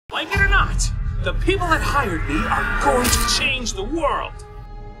The people that hired me are going to change the world.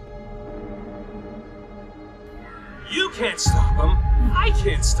 You can't stop them. I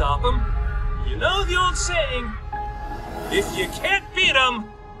can't stop them. You know the old saying, if you can't beat them...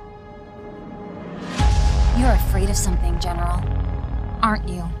 You're afraid of something, General. Aren't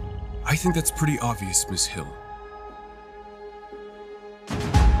you? I think that's pretty obvious, Miss Hill.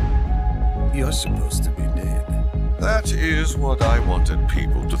 You're supposed to be dead. That is what I wanted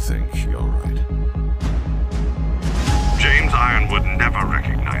people to think, you're right. James Ironwood never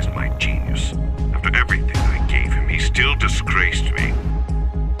recognized my genius. After everything I gave him, he still disgraced me.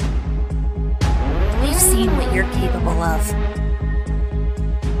 We've seen what you're capable of.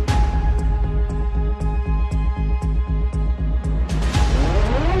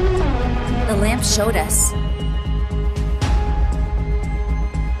 The lamp showed us.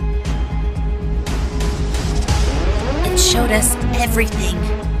 It showed us everything.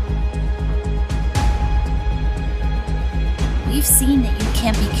 We've seen that you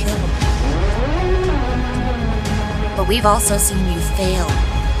can't be killed. But we've also seen you fail.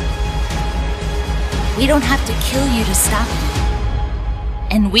 We don't have to kill you to stop you.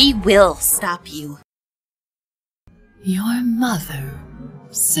 And we will stop you. Your mother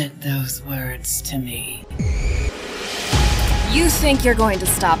said those words to me. You think you're going to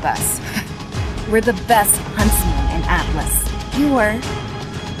stop us? We're the best huntsmen in Atlas. You were.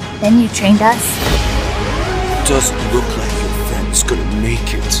 Then you trained us. Doesn't look like your friend's gonna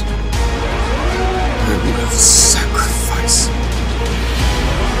make it. I will sacrifice.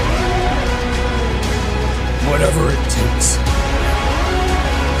 Whatever it takes.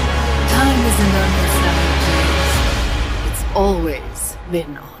 Time isn't on your side, James. It's always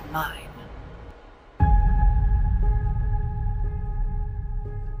been on mine.